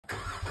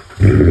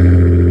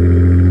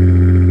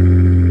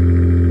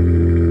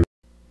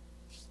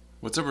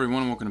What's up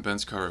everyone, and welcome to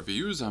Ben's Car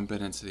Reviews. I'm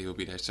Ben and today we'll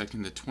be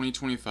dissecting the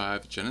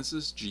 2025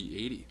 Genesis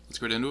G80. Let's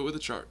get into it with a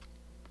chart.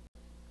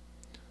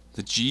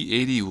 The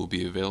G80 will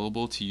be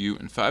available to you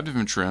in 5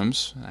 different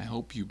trims, and I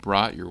hope you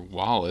brought your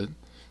wallet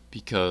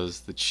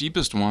because the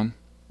cheapest one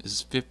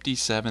is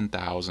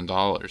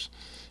 $57,000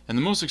 and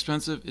the most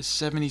expensive is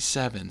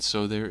 $77,000,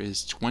 so there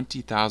is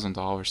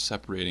 $20,000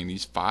 separating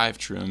these 5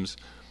 trims,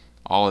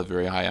 all at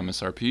very high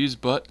MSRPs,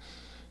 but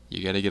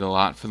you gotta get a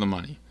lot for the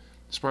money.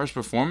 As far as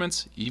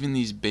performance, even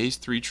these base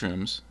 3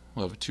 trims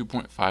will have a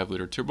 2.5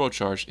 liter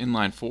turbocharged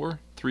inline 4,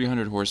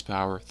 300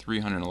 horsepower,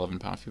 311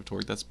 pound-feet of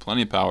torque. That's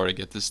plenty of power to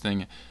get this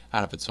thing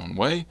out of its own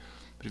way.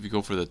 But if you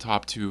go for the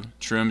top 2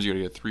 trims, you're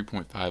going to get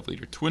 3.5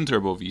 liter twin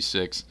turbo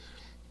V6,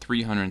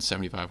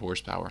 375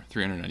 horsepower,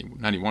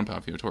 391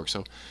 pound-feet of torque.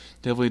 So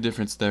definitely a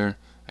difference there.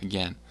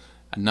 Again,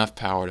 enough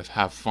power to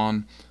have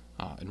fun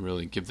and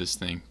really give this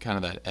thing kind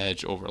of that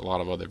edge over a lot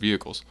of other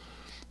vehicles.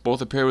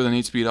 Both are paired with an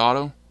 8-speed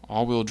auto.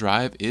 All-wheel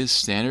drive is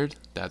standard.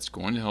 That's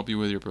going to help you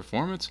with your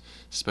performance,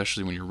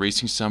 especially when you're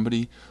racing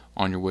somebody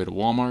on your way to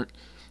Walmart.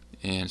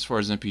 And as far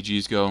as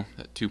MPGs go,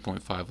 that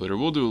 2.5 liter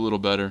will do a little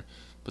better,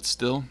 but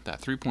still, that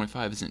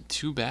 3.5 isn't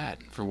too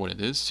bad for what it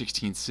is.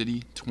 16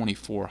 city,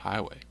 24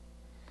 highway.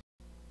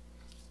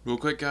 Real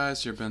quick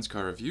guys, here are Ben's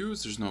Car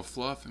Reviews. There's no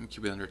fluff and we'll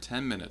keep it under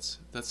 10 minutes.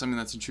 If that's something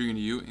that's intriguing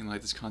to you and you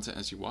like this content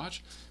as you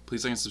watch,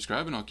 please like and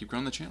subscribe and I'll keep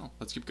growing the channel.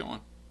 Let's keep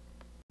going.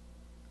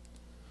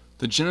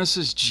 The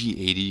Genesis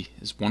G80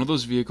 is one of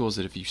those vehicles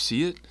that if you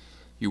see it,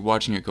 you're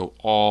watching it go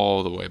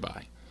all the way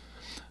by.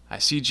 I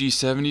see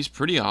G70s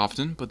pretty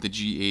often, but the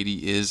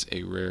G80 is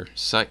a rare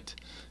sight.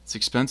 It's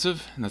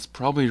expensive, and that's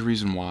probably a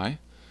reason why.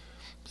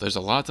 But there's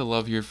a lot to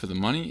love here for the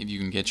money if you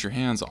can get your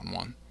hands on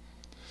one.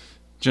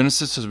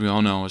 Genesis, as we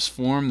all know, has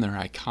formed their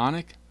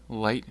iconic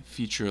light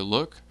feature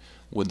look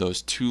with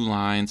those 2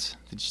 lines.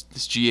 This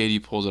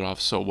G80 pulls it off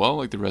so well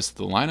like the rest of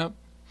the lineup.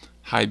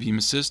 High beam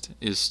assist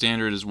is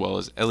standard as well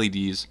as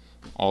LEDs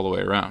all the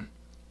way around.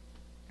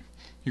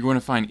 You're going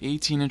to find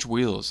 18-inch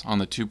wheels on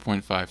the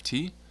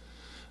 2.5T.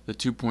 The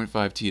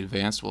 2.5T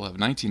Advanced will have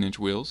 19-inch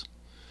wheels.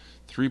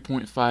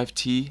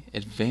 3.5T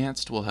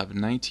Advanced will have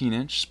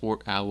 19-inch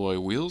Sport alloy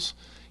wheels,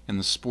 and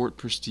the Sport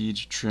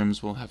Prestige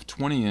trims will have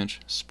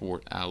 20-inch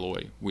Sport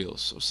alloy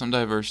wheels. So some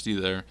diversity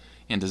there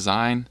in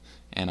design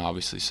and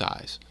obviously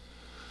size.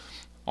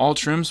 All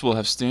trims will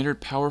have standard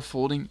power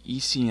folding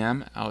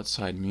ECM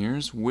outside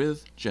mirrors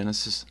with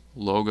Genesis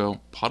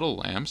logo puddle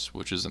lamps,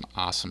 which is an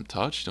awesome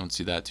touch. Don't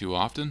see that too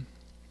often.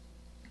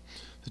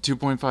 The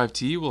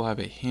 2.5T will have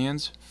a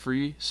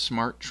hands-free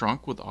smart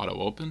trunk with auto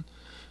open.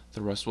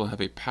 The rest will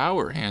have a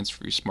power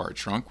hands-free smart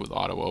trunk with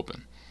auto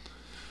open.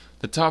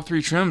 The top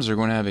 3 trims are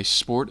going to have a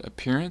sport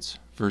appearance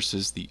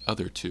versus the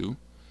other 2.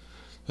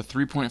 The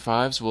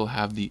 3.5s will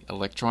have the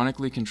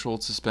electronically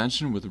controlled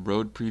suspension with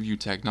road preview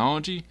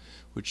technology,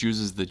 which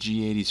uses the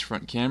G80's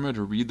front camera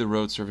to read the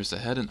road surface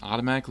ahead and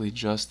automatically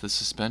adjust the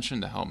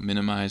suspension to help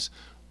minimize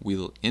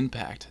wheel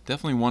impact.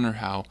 Definitely wonder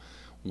how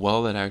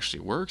well that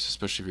actually works,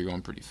 especially if you're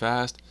going pretty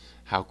fast,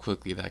 how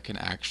quickly that can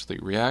actually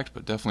react,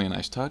 but definitely a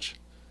nice touch.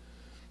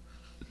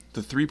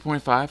 The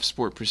 3.5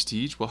 Sport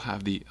Prestige will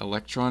have the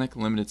electronic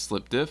limited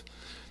slip diff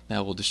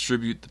that will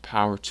distribute the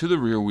power to the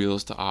rear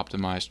wheels to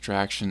optimize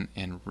traction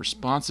and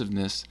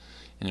responsiveness,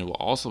 and it will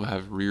also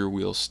have rear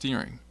wheel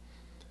steering.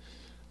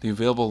 The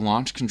available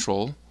launch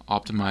control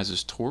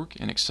optimizes torque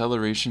and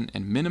acceleration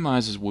and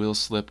minimizes wheel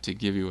slip to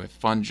give you a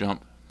fun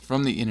jump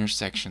from the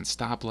intersection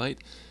stoplight.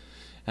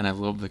 And I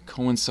love the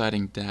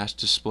coinciding dash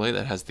display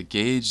that has the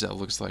gauge that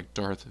looks like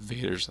Darth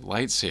Vader's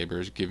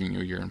lightsabers, giving you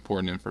your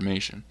important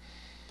information.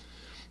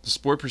 The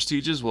Sport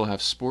Prestiges will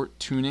have sport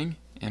tuning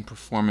and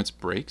performance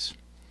brakes.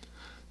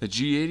 The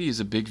G80 is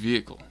a big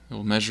vehicle. It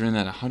will measure in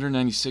at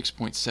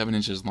 196.7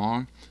 inches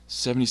long,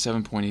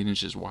 77.8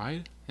 inches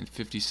wide, and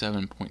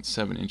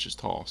 57.7 inches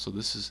tall. So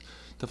this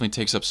definitely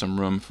takes up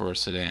some room for a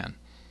sedan.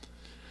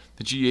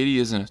 The G80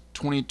 is in a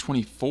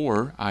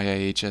 2024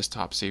 IIHS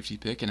top safety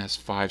pick and has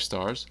 5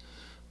 stars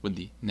with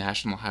the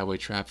National Highway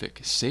Traffic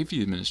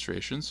Safety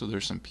Administration, so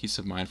there's some peace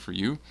of mind for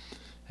you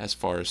as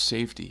far as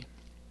safety.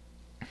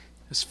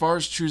 As far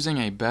as choosing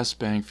a best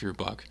bang for your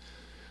buck,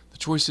 the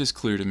choice is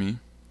clear to me.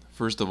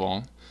 First of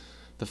all,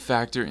 the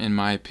factor, in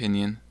my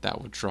opinion, that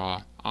would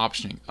draw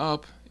optioning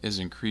up is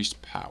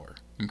increased power,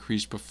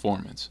 increased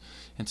performance.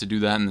 And to do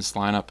that in this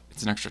lineup,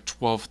 it's an extra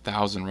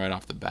 $12,000 right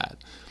off the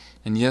bat.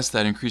 And yes,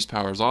 that increased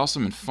power is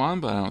awesome and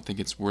fun, but I don't think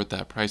it's worth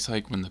that price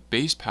hike when the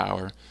base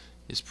power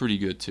is pretty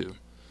good too.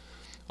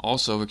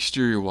 Also,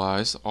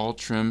 exterior-wise, all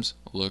trims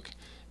look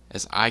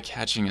as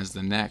eye-catching as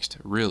the next,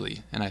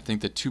 really, and I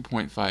think the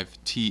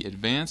 2.5T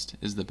Advanced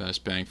is the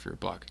best bang for your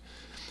buck.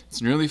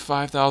 It's nearly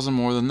 $5,000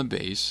 more than the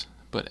base,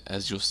 but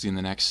as you'll see in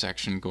the next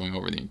section going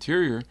over the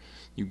interior,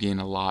 you gain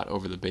a lot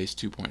over the base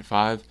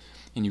 2.5,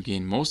 and you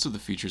gain most of the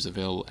features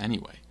available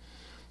anyway.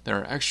 There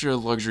are extra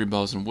luxury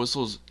bells and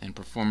whistles and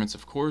performance,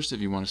 of course, if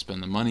you want to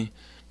spend the money,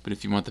 but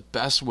if you want the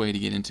best way to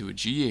get into a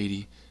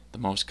G80, the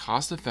most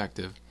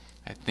cost-effective,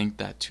 I think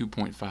that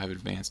 2.5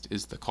 Advanced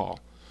is the call.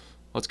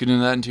 Let's get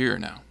into that interior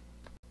now.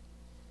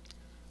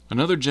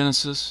 Another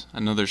Genesis,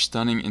 another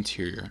stunning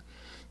interior.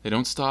 They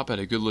don't stop at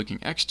a good-looking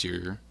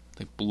exterior,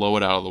 they blow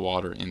it out of the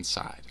water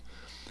inside.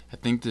 I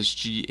think this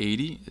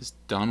G80 is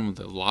done with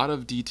a lot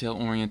of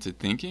detail-oriented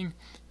thinking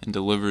and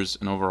delivers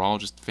an overall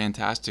just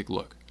fantastic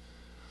look.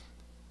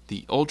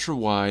 The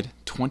ultra-wide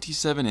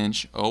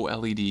 27-inch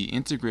OLED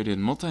integrated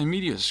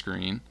multimedia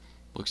screen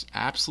looks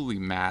absolutely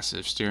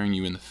massive, staring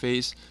you in the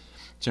face.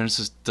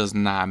 Genesis does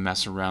not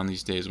mess around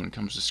these days when it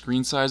comes to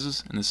screen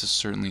sizes, and this is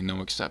certainly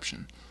no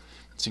exception.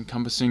 It's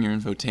encompassing your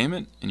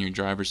infotainment and your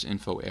driver's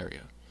info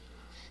area.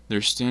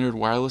 There's standard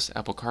wireless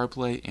Apple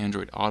CarPlay,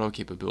 Android Auto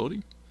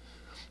capability.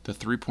 The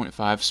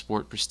 3.5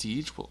 Sport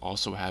Prestige will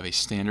also have a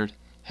standard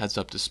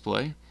heads-up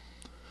display.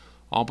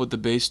 All but the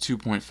base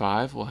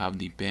 2.5 will have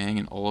the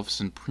Bang &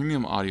 Olufsen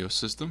premium audio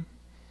system.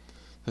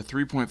 The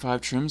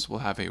 3.5 trims will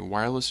have a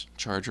wireless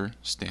charger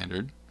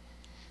standard.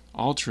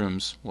 All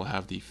trims will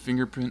have the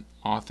fingerprint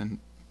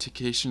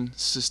authentication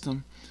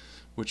system,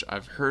 which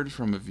I've heard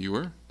from a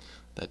viewer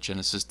that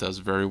Genesis does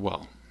very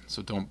well.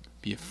 So don't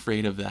be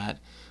afraid of that.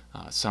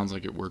 Sounds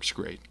like it works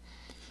great.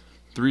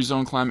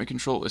 3-zone climate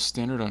control is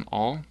standard on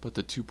all but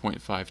the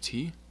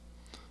 2.5T.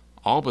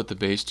 All but the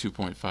base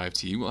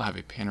 2.5T will have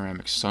a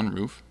panoramic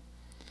sunroof.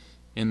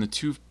 In the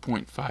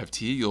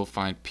 2.5T, you'll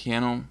find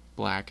piano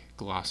black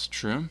gloss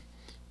trim.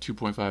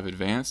 2.5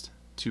 Advanced,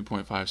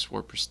 2.5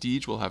 Sport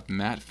Prestige will have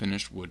matte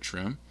finished wood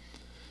trim.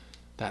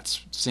 That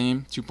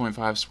same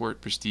 2.5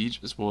 Sport Prestige,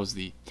 as well as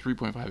the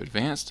 3.5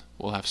 Advanced,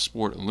 will have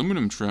sport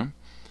aluminum trim,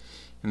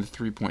 and the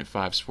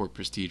 3.5 Sport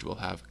Prestige will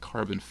have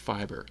carbon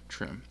fiber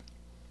trim.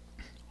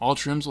 All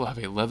trims will have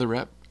a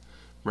leather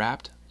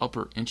wrapped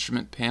upper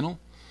instrument panel.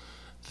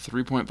 The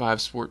 3.5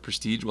 Sport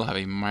Prestige will have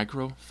a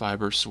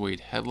microfiber suede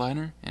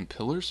headliner and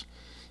pillars.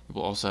 It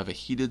will also have a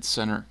heated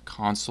center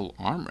console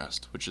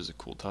armrest, which is a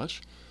cool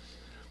touch.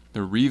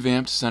 The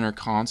revamped center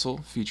console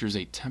features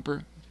a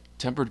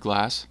tempered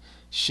glass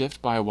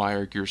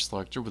shift-by-wire gear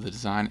selector with a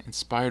design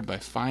inspired by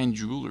fine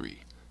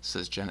jewelry,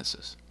 says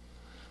Genesis.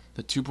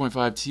 The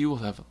 2.5T will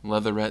have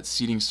leatherette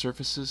seating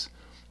surfaces.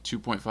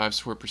 2.5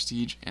 Sport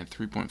Prestige and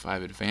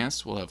 3.5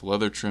 Advanced will have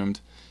leather trimmed,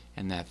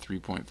 and that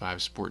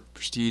 3.5 Sport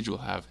Prestige will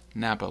have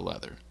Napa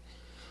leather.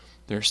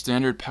 There are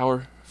standard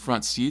power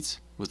front seats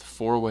with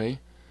 4-way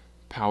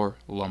power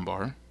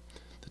lumbar.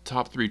 The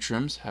top 3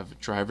 trims have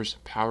driver's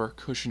power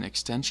cushion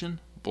extension,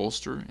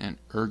 bolster, and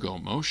ergo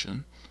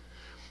motion.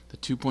 The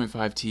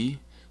 2.5T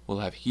will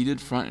have heated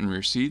front and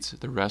rear seats.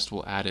 The rest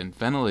will add in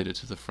ventilated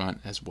to the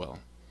front as well.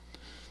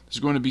 There's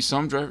going to be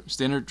some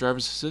standard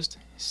driver's assist,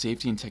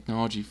 safety and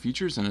technology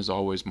features, and as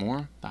always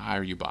more, the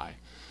higher you buy.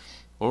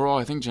 Overall,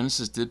 I think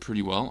Genesis did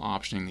pretty well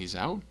optioning these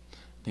out.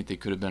 I think they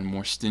could have been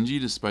more stingy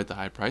despite the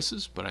high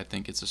prices, but I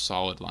think it's a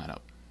solid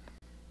lineup.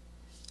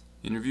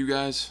 In review,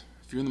 guys,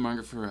 if you're in the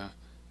market for a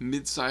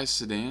mid-size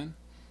sedan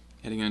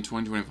heading into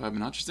 2025, but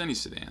not just any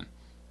sedan,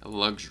 a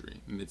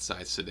luxury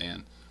mid-size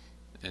sedan,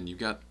 and you've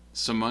got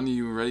some money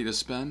you're ready to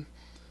spend,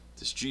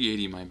 this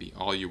G80 might be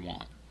all you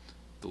want.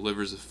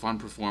 Delivers a fun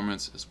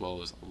performance as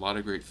well as a lot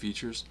of great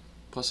features,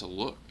 plus a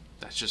look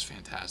that's just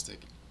fantastic.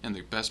 And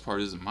the best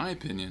part is, in my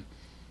opinion,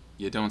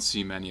 you don't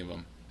see many of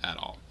them at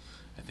all.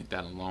 I think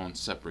that alone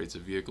separates a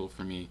vehicle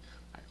for me.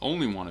 I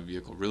only want a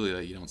vehicle really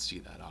that you don't see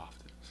that often.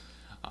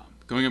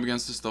 Going up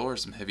against this though are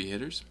some heavy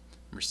hitters.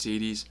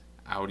 Mercedes,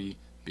 Audi,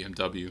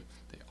 BMW,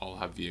 they all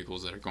have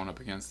vehicles that are going up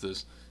against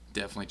this.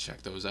 Definitely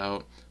check those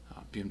out.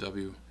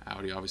 BMW,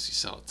 Audi obviously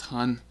sell a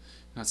ton.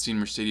 Not seeing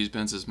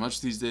Mercedes-Benz as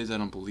much these days, I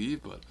don't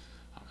believe, but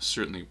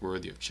certainly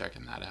worthy of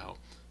checking that out,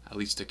 at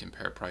least to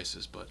compare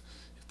prices. But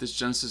if this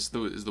Genesis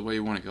is the way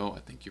you want to go, I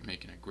think you're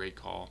making a great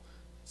call.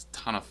 It's a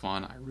ton of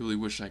fun. I really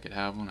wish I could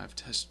have one. I've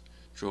test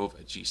drove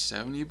a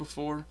G70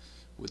 before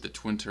with the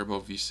twin turbo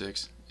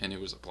V6, and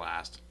it was a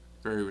blast.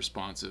 Very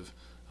responsive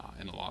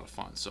and a lot of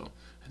fun. So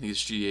I think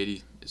this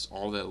G80 is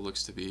all that it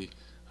looks to be.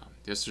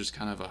 Yes, there's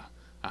kind of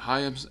a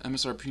high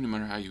MSRP no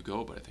matter how you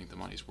go, but I think the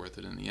money's worth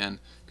it in the end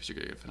because you're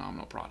going to get a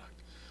phenomenal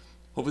product.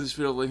 Hopefully this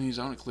video laid things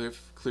out in a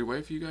clear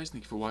way for you guys.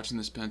 Thank you for watching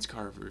this Benz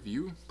car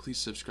review. Please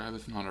subscribe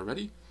if not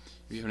already.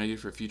 If you have an idea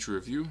for a future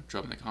review,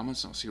 drop in the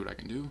comments and I'll see what I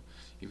can do.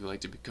 If you'd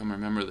like to become a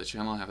member of the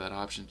channel, I have that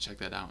option. Check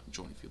that out and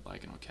join if you'd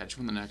like, and I'll catch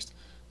you in the next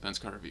Benz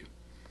car review.